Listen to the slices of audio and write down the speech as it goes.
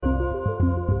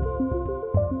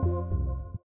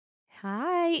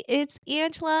Hi, it's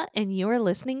Angela, and you're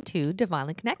listening to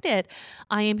Divinely Connected.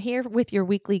 I am here with your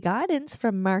weekly guidance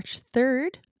from March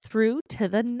 3rd through to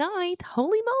the 9th.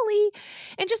 Holy moly!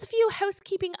 And just a few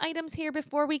housekeeping items here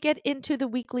before we get into the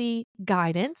weekly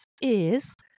guidance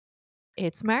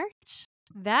it's March.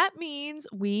 That means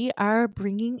we are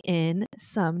bringing in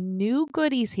some new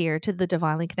goodies here to the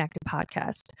Divinely Connected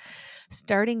podcast.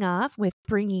 Starting off with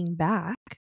bringing back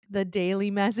the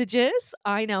daily messages.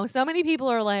 I know so many people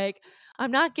are like,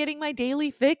 I'm not getting my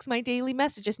daily fix, my daily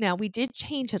messages. Now, we did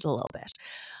change it a little bit.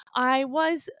 I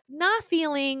was not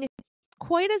feeling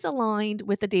quite as aligned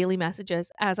with the daily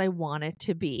messages as I wanted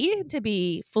to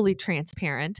be fully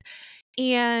transparent.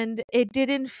 And it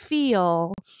didn't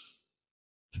feel,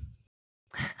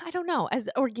 I don't know, as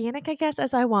organic, I guess,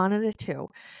 as I wanted it to.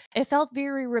 It felt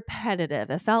very repetitive.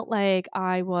 It felt like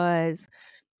I was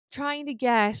trying to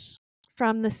get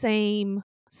from the same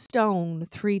stone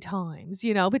 3 times,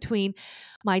 between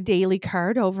my daily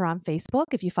card over on Facebook.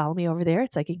 If you follow me over there,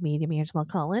 it's Psychic Medium Angela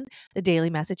Cullen, the daily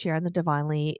message here on the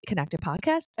Divinely Connected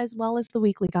podcast, as well as the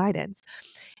weekly guidance.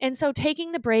 And so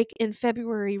taking the break in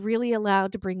February really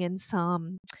allowed to bring in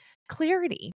some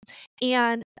clarity.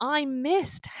 And I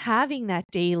missed having that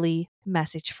daily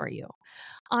message for you.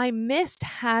 I missed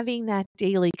having that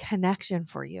daily connection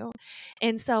for you.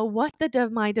 And so what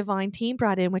my divine team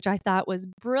brought in, which I thought was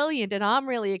brilliant and I'm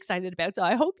really excited about, so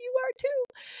I hope you are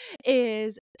too,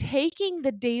 is taking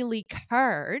the daily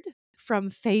card from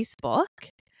Facebook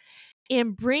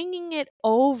and bringing it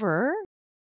over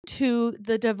to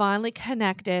the Divinely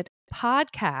Connected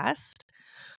podcast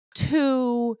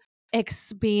to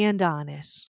expand on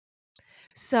it.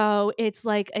 So it's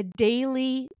like a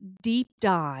daily deep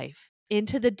dive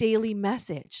into the daily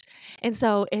message. And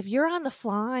so if you're on the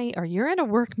fly or you're in a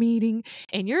work meeting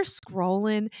and you're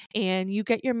scrolling and you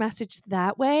get your message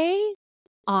that way,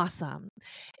 awesome.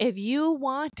 If you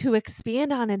want to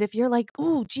expand on it, if you're like,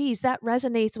 oh, geez, that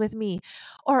resonates with me,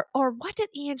 or what did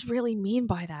Ange really mean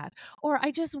by that? Or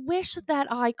I just wish that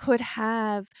I could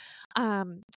have,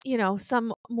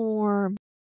 some more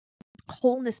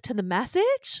wholeness to the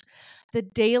message. The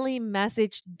daily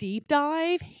message deep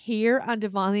dive here on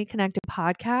Divinely Connected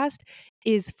podcast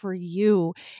is for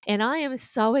you. And I am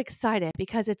so excited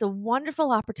because it's a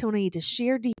wonderful opportunity to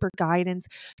share deeper guidance,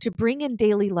 to bring in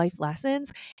daily life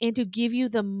lessons, and to give you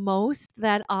the most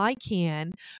that I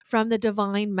can from the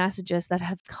divine messages that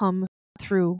have come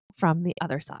through from the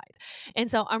other side. And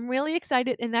so I'm really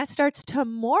excited. And that starts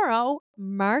tomorrow,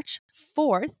 March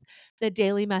 4th. The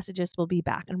daily messages will be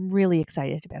back. I'm really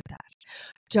excited about that.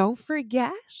 Don't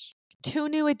forget, 2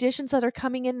 new additions that are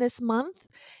coming in this month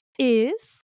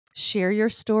is Share Your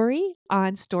Story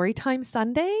on Storytime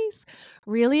Sundays.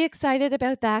 Really excited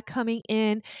about that coming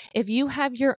in. If you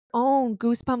have your own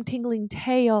goosebump tingling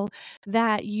tale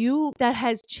that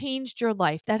has changed your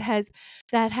life, that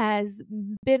has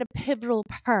been a pivotal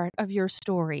part of your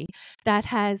story, that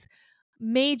has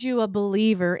made you a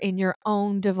believer in your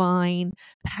own divine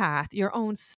path, your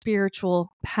own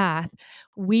spiritual path,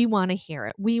 we want to hear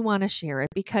it. We want to share it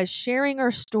because sharing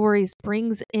our stories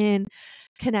brings in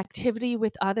connectivity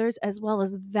with others as well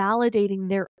as validating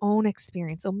their own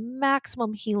experience. So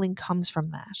maximum healing comes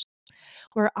from that.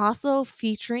 We're also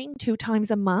featuring 2 times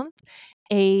a month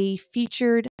a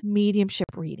featured mediumship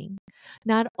reading.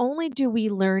 Not only do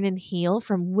we learn and heal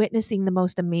from witnessing the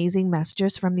most amazing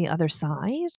messages from the other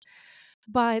side,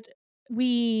 but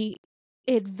it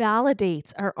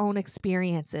validates our own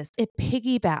experiences. It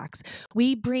piggybacks.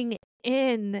 We bring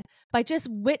in, by just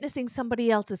witnessing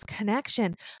somebody else's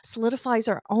connection, solidifies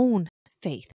our own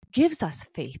faith, gives us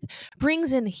faith,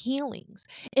 brings in healings.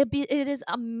 It is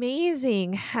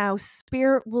amazing how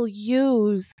spirit will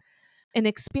use an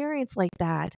experience like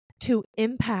that to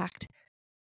impact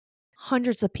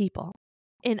hundreds of people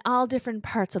in all different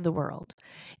parts of the world.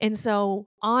 And so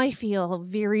I feel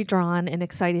very drawn and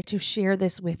excited to share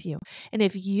this with you. And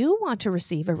if you want to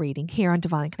receive a reading here on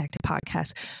Divinely Connected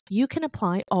Podcast, you can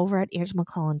apply over at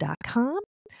angelamccullen.com.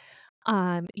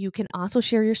 You can also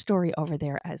share your story over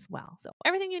there as well. So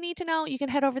everything you need to know, you can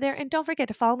head over there. And don't forget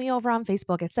to follow me over on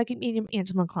Facebook at Psychic Medium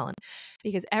Angela McClellan,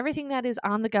 because everything that is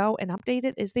on the go and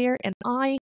updated is there. And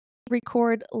I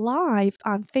record live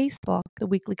on Facebook the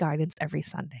weekly guidance every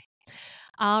Sunday.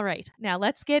 All right, now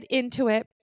let's get into it.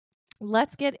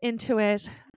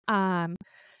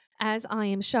 As I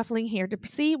am shuffling here to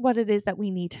see what it is that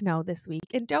we need to know this week.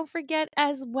 And don't forget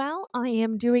as well, I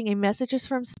am doing a Messages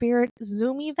from Spirit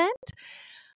Zoom event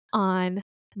on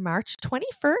March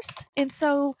 21st. And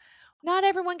so Not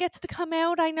everyone gets to come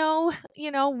out. I know,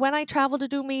 when I travel to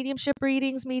do mediumship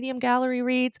readings, medium gallery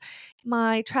reads,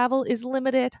 my travel is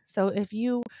limited. So if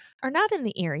you are not in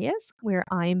the areas where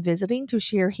I am visiting to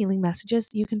share healing messages,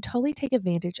 you can totally take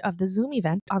advantage of the Zoom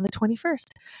event on the 21st.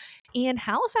 In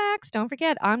Halifax, don't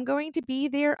forget, I'm going to be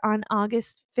there on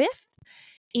August 5th.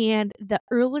 And the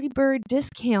early bird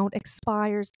discount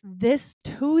expires this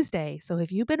Tuesday. So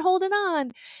if you've been holding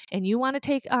on and you want to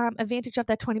take advantage of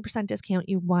that 20% discount,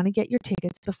 you want to get your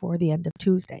tickets before the end of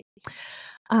Tuesday.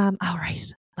 All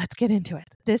right, let's get into it.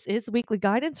 This is weekly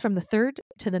guidance from the 3rd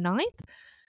to the 9th.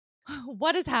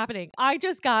 What is happening? I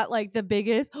just got like the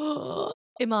biggest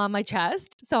im on my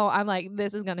chest. So I'm like,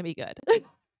 this is going to be good.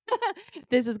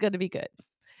 This is going to be good.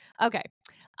 Okay.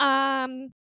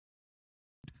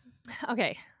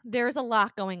 Okay, there's a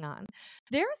lot going on.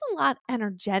 There's a lot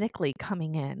energetically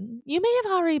coming in. You may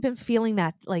have already been feeling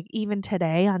that, like even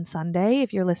today on Sunday,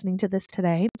 if you're listening to this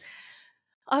today,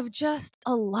 of just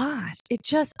a lot. It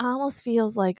just almost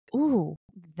feels like, ooh,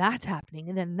 that's happening,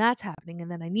 and then that's happening,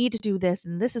 and then I need to do this,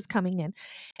 and this is coming in.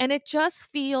 And it just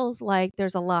feels like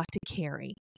there's a lot to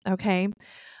carry. Okay.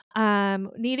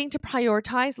 Needing to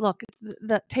prioritize, look,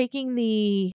 taking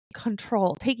the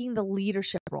control, taking the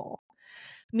leadership role.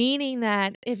 Meaning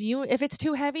that if it's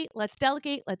too heavy, let's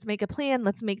delegate, let's make a plan,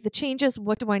 let's make the changes.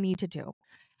 What do I need to do?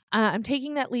 I'm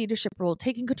taking that leadership role,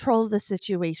 taking control of the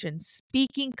situation,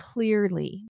 speaking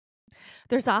clearly.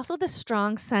 There's also the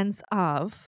strong sense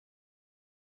of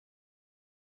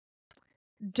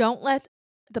don't let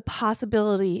the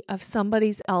possibility of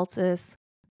somebody else's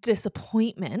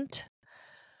disappointment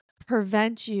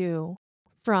prevent you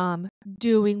from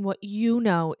doing what you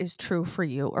know is true for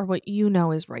you or what you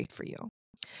know is right for you.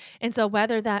 And so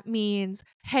whether that means,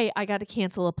 hey, I got to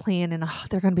cancel a plan and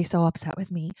they're going to be so upset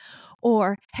with me,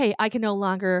 or hey, I can no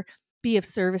longer be of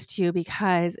service to you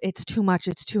because it's too much,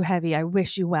 it's too heavy, I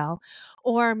wish you well.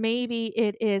 Or maybe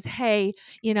it is, hey,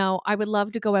 I would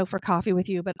love to go out for coffee with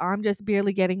you, but I'm just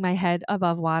barely getting my head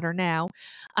above water now.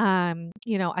 I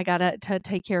got to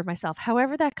take care of myself.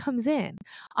 However that comes in,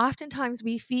 oftentimes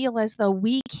we feel as though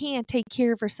we can't take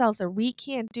care of ourselves or we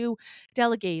can't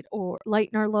delegate or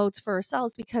lighten our loads for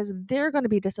ourselves because they're going to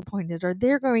be disappointed or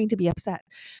they're going to be upset.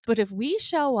 But if we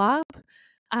show up,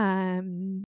 a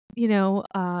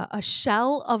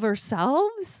shell of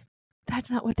ourselves, that's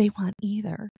not what they want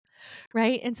either.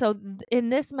 Right. And so in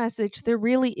this message, there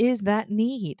really is that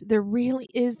need. There really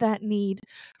is that need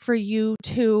for you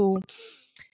to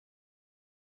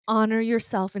honor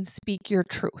yourself and speak your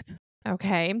truth.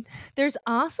 Okay. There's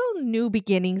also new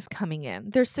beginnings coming in.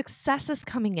 There's successes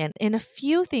coming in a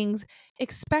few things,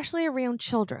 especially around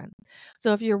children.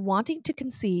 So if you're wanting to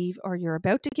conceive or you're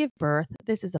about to give birth,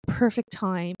 this is a perfect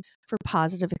time for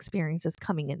positive experiences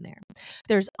coming in there.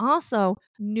 There's also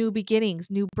new beginnings,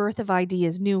 new birth of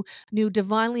ideas, new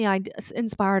divinely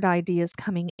inspired ideas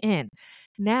coming in.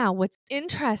 Now, what's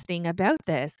interesting about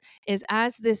this is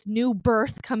as this new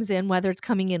birth comes in, whether it's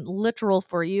coming in literal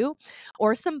for you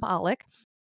or symbolic,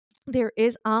 there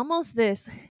is almost this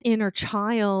inner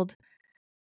child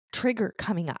trigger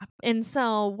coming up. And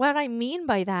so what I mean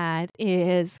by that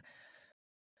is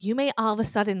you may all of a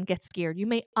sudden get scared. You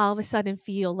may all of a sudden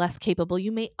feel less capable.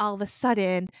 You may all of a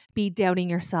sudden be doubting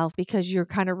yourself because you're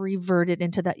kind of reverted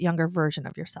into that younger version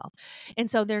of yourself. And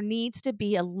so there needs to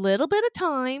be a little bit of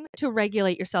time to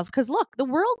regulate yourself because look, the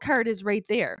world card is right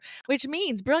there, which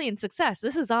means brilliant success.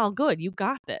 This is all good. You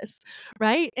got this,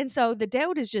 right? And so the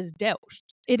doubt is just doubt.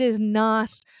 It is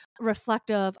not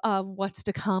reflective of what's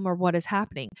to come or what is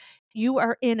happening. You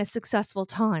are in a successful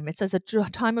time. It says a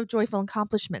time of joyful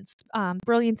accomplishments,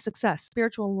 brilliant success,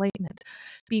 spiritual enlightenment.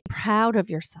 Be proud of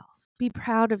yourself. Be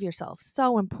proud of yourself.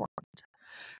 So important,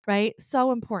 right?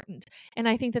 So important. And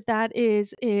I think that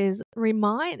is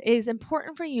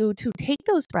important for you to take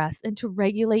those breaths and to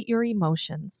regulate your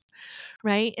emotions,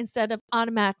 right? Instead of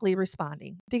automatically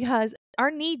responding, because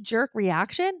our knee-jerk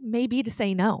reaction may be to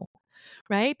say no.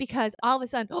 Right? Because all of a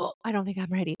sudden, oh, I don't think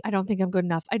I'm ready. I don't think I'm good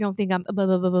enough. I don't think I'm blah,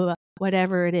 blah, blah, blah, blah,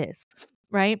 whatever it is.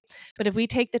 Right? But if we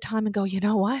take the time and go, you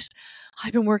know what?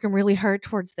 I've been working really hard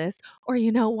towards this. Or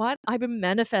you know what? I've been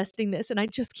manifesting this and I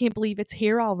just can't believe it's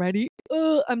here already.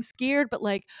 Ugh, I'm scared, but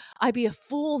like I'd be a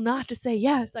fool not to say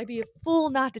yes. I'd be a fool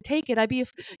not to take it. I'd be,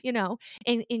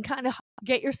 and kind of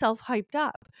get yourself hyped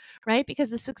up, right? Because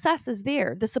the success is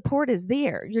there. The support is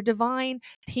there. Your divine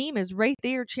team is right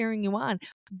there cheering you on.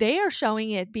 They are showing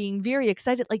it, being very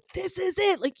excited, like, this is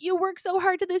it. Like, you worked so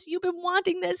hard to this. You've been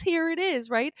wanting this. Here it is,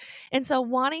 right? And so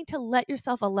wanting to allow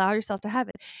yourself to have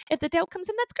it. If the doubt comes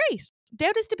in, that's great.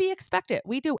 Doubt is to be expected.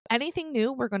 We do anything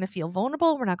new, we're going to feel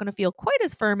vulnerable. We're not going to feel quite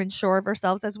as firm and sure of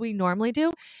ourselves as we normally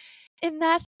do. And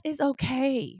that is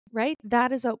okay, right?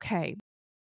 That is okay.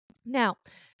 Now,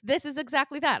 this is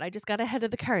exactly that. I just got ahead of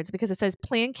the cards because it says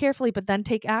plan carefully, but then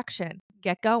take action.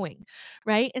 Get going,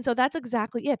 right? And so that's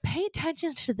exactly it. Pay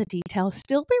attention to the details,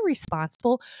 still be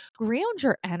responsible, ground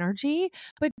your energy,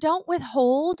 but don't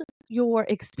withhold your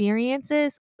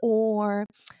experiences or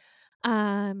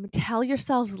tell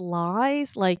yourselves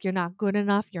lies like you're not good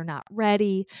enough, you're not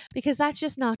ready, because that's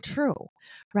just not true,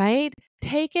 right?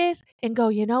 Take it and go,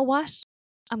 you know what?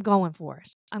 I'm going for it.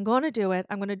 I'm going to do it.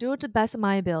 I'm going to do it to the best of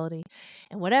my ability.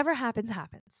 And whatever happens,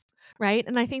 happens, right?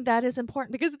 And I think that is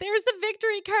important because there's the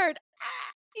victory card.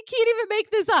 You can't even make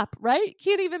this up, right?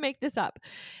 Can't even make this up.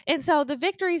 And so the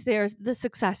victory's there, the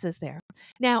success is there.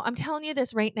 Now, I'm telling you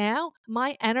this right now,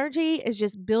 my energy is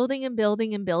just building and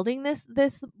building and building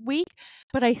this week,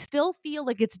 but I still feel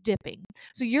like it's dipping.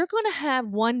 So you're going to have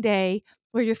one day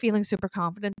where you're feeling super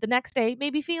confident, the next day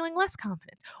maybe feeling less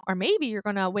confident, or maybe you're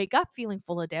going to wake up feeling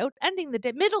full of doubt, ending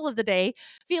the middle of the day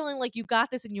feeling like you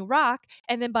got this and you rock,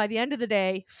 and then by the end of the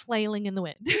day flailing in the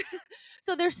wind.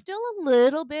 So there's still a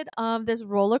little bit of this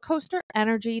roller coaster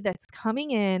energy that's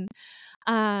coming in,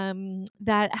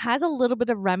 that has a little bit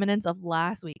of remnants of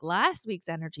last week. Last week's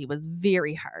energy was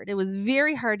very hard. It was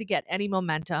very hard to get any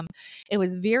momentum. It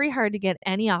was very hard to get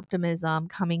any optimism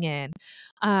coming in.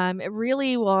 It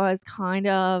really was kind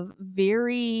of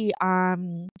very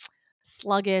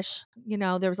sluggish. You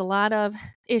know, there was a lot of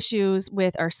issues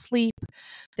with our sleep.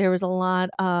 There was a lot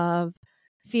of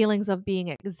feelings of being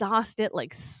exhausted,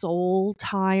 like soul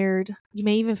tired. You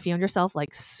may even feel yourself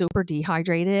like super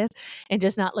dehydrated and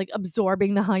just not like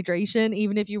absorbing the hydration,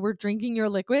 even if you were drinking your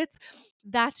liquids.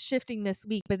 That's shifting this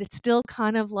week, but it's still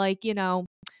kind of like, you know,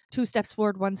 2 steps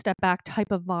forward, 1 step back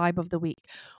type of vibe of the week.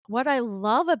 What I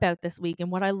love about this week and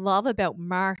what I love about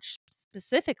March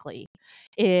specifically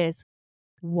is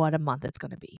what a month it's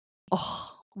going to be.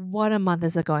 Oh, what a month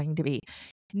is it going to be?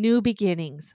 New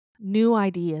beginnings, new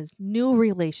ideas, new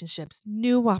relationships,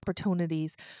 new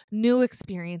opportunities, new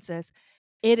experiences.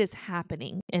 It is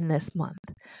happening in this month.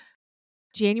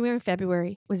 January and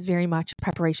February was very much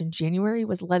preparation. January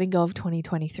was letting go of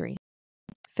 2023.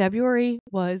 February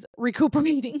was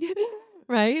recuperating,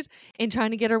 right? And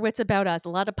trying to get our wits about us. A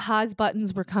lot of pause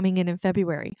buttons were coming in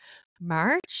February.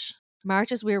 March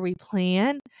is where we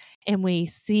plan and we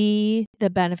see the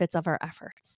benefits of our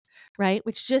efforts, right?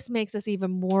 Which just makes us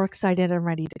even more excited and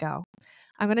ready to go.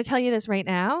 I'm going to tell you this right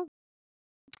now.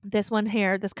 This one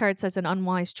here, this card says an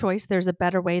unwise choice. There's a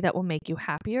better way that will make you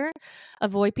happier.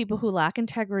 Avoid people who lack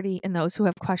integrity and those who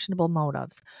have questionable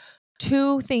motives.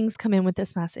 2 things come in with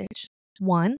this message.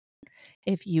 1,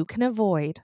 if you can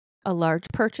avoid a large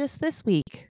purchase this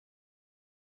week,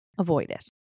 avoid it.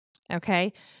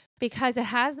 Okay? Because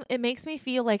it makes me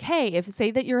feel like, hey, if say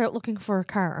that you're out looking for a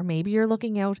car, or maybe you're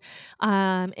looking out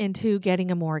into getting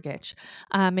a mortgage,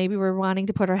 maybe we're wanting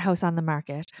to put our house on the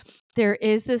market. There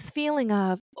is this feeling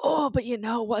of, oh, but you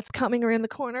know what's coming around the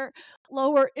corner?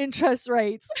 Lower interest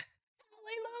rates.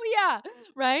 Hallelujah,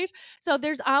 right? So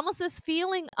there's almost this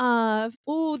feeling of,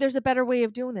 oh, there's a better way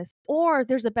of doing this, or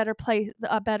there's a better place,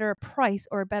 a better price,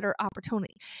 or a better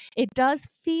opportunity. It does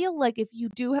feel like if you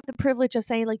do have the privilege of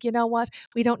saying, like, you know what,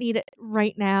 we don't need it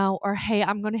right now, or hey,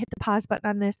 I'm going to hit the pause button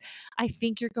on this, I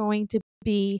think you're going to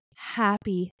be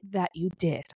happy that you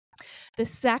did. The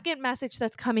second message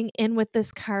that's coming in with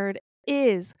this card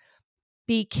is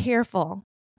be careful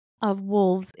of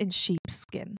wolves in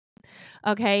sheepskin.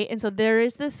 Okay. And so there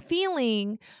is this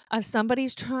feeling of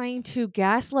somebody's trying to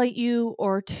gaslight you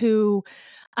or to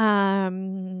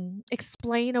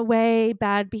explain away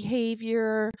bad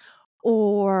behavior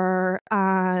or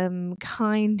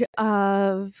kind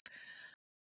of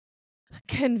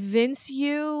convince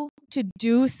you to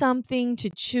do something, to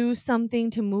choose something,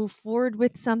 to move forward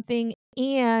with something.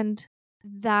 And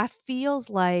that feels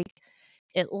like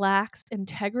it lacks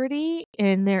integrity,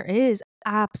 and there is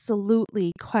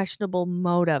absolutely questionable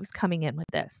motives coming in with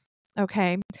this.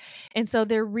 Okay. And so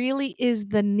there really is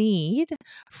the need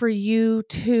for you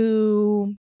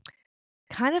to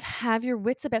kind of have your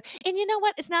wits about. And you know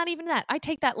what? It's not even that. I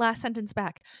take that last sentence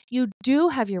back. You do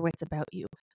have your wits about you.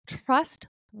 Trust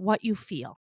what you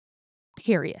feel.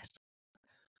 Period.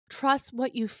 Trust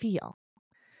what you feel.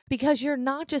 Because you're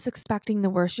not just expecting the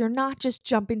worst. You're not just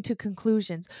jumping to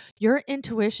conclusions. Your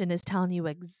intuition is telling you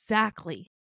exactly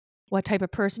what type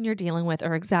of person you're dealing with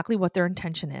or exactly what their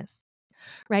intention is,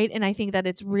 right? And I think that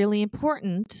it's really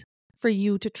important for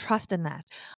you to trust in that.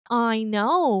 I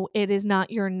know it is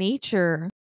not your nature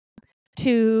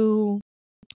to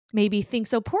maybe think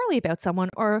so poorly about someone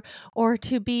or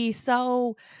to be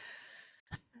so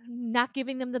not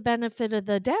giving them the benefit of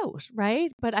the doubt,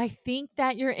 right? But I think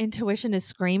that your intuition is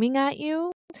screaming at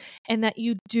you and that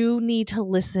you do need to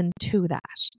listen to that.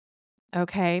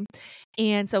 Okay.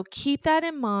 And so keep that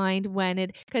in mind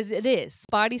because it is,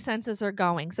 spidey senses are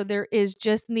going. So there is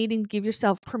just needing to give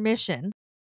yourself permission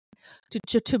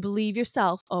to believe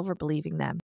yourself over believing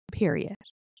them, period.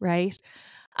 Right.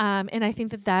 And I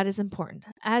think that is important.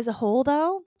 As a whole,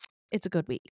 though, it's a good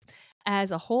week.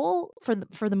 As a whole, for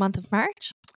the month of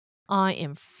March, I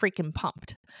am freaking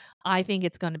pumped. I think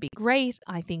it's going to be great.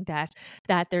 I think that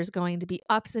there's going to be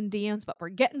ups and downs, but we're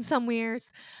getting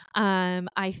somewheres.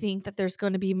 I think that there's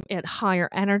going to be at higher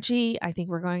energy. I think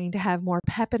we're going to have more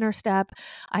pep in our step.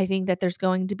 I think that there's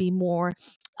going to be more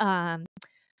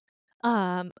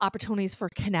opportunities for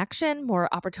connection, more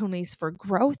opportunities for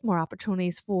growth, more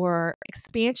opportunities for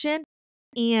expansion,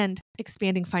 and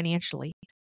expanding financially.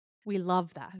 We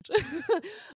love that.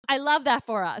 I love that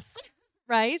for us,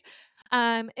 right?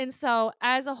 And so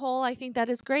as a whole, I think that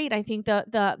is great. I think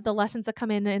the lessons that come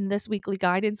in this weekly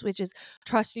guidance, which is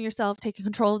trusting yourself, taking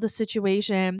control of the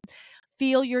situation,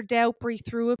 feel your doubt, breathe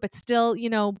through it, but still,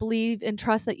 believe and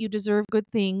trust that you deserve good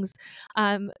things.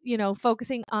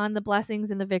 Focusing on the blessings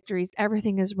and the victories,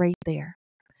 everything is right there.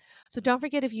 So don't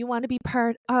forget, if you want to be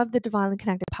part of the Divinely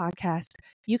Connected podcast,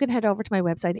 you can head over to my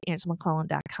website,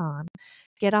 AngelaMcClellan.com.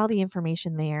 Get all the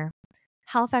information there.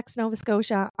 Halifax, Nova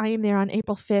Scotia, I am there on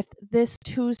April 5th. This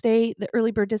Tuesday, the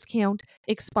early bird discount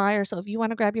expires. So if you want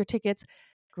to grab your tickets,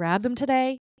 grab them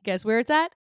today. Guess where it's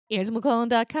at?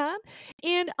 AngelaMcClellan.com.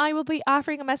 And I will be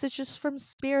offering a Messages from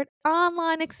Spirit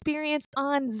online experience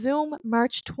on Zoom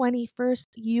March 21st.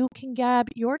 You can grab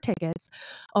your tickets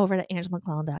over to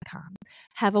AngelaMcClellan.com.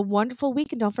 Have a wonderful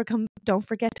week, and don't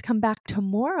forget to come back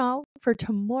tomorrow for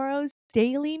tomorrow's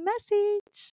daily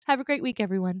message. Have a great week,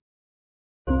 everyone.